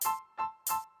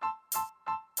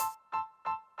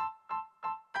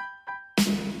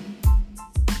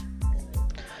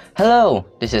Hello,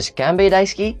 this is Kanbei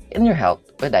Daisuke in your health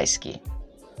with Daisuke.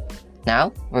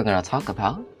 Now, we're gonna talk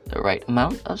about the right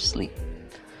amount of sleep.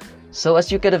 So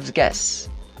as you could have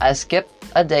guessed, I skipped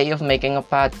a day of making a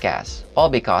podcast, all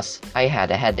because I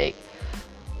had a headache.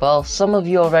 Well, some of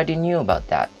you already knew about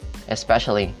that,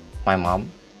 especially my mom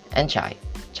and Chai.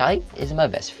 Chai is my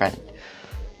best friend.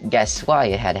 Guess why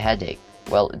I had a headache?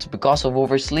 Well, it's because of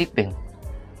oversleeping.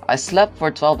 I slept for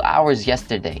 12 hours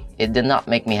yesterday. It did not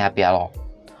make me happy at all.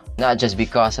 Not just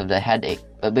because of the headache,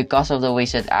 but because of the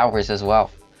wasted hours as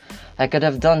well. I could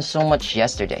have done so much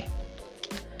yesterday.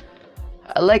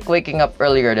 I like waking up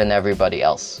earlier than everybody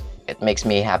else. It makes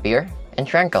me happier and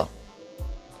tranquil.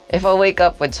 If I wake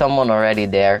up with someone already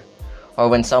there, or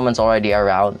when someone's already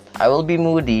around, I will be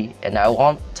moody and I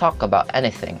won't talk about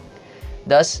anything.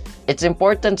 Thus, it's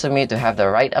important to me to have the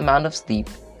right amount of sleep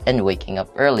and waking up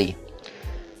early.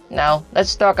 Now,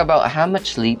 let's talk about how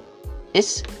much sleep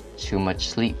is too much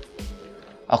sleep.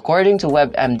 According to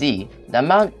WebMD, the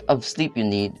amount of sleep you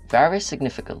need varies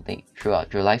significantly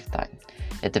throughout your lifetime.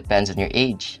 It depends on your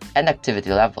age and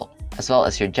activity level, as well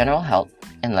as your general health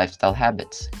and lifestyle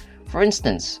habits. For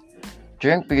instance,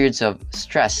 during periods of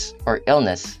stress or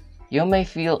illness, you may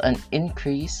feel an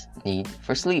increased need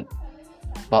for sleep.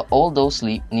 But although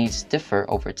sleep needs differ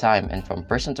over time and from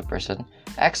person to person,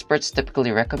 experts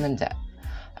typically recommend that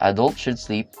adults should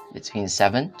sleep between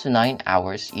 7 to 9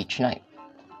 hours each night.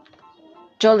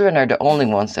 Children are the only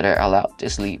ones that are allowed to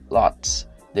sleep lots,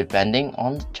 depending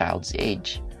on the child's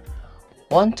age.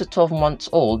 1 to 12 months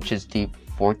old should sleep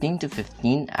 14 to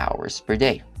 15 hours per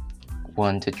day.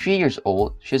 1 to 3 years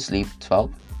old should sleep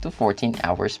 12 to 14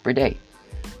 hours per day.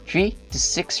 3 to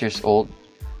 6 years old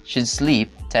should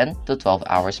sleep 10 to 12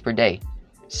 hours per day.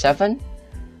 7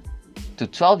 to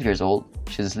 12 years old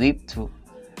should sleep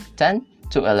 10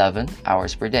 to 11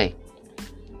 hours per day.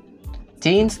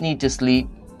 Teens need to sleep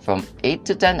from 8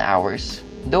 to 10 hours,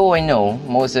 though I know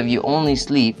most of you only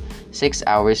sleep 6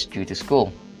 hours due to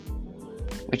school,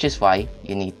 which is why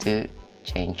you need to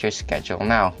change your schedule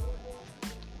now.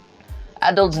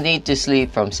 Adults need to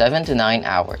sleep from 7 to 9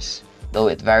 hours, though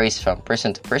it varies from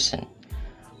person to person.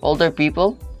 Older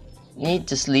people need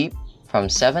to sleep from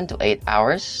 7 to 8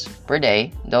 hours per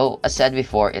day, though as said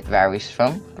before, it varies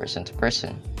from person to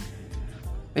person.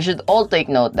 We should all take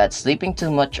note that sleeping too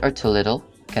much or too little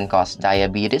can cause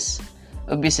diabetes,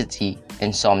 obesity,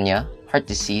 insomnia, heart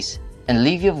disease, and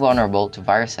leave you vulnerable to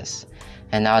viruses.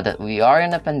 And now that we are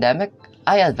in a pandemic,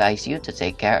 I advise you to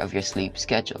take care of your sleep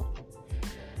schedule.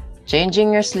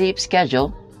 Changing your sleep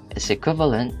schedule is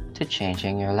equivalent to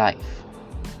changing your life.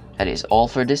 That is all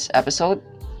for this episode.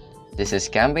 This is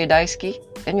Kanbei Daisuke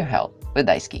and your health with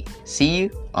Daisuke. See you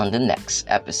on the next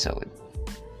episode.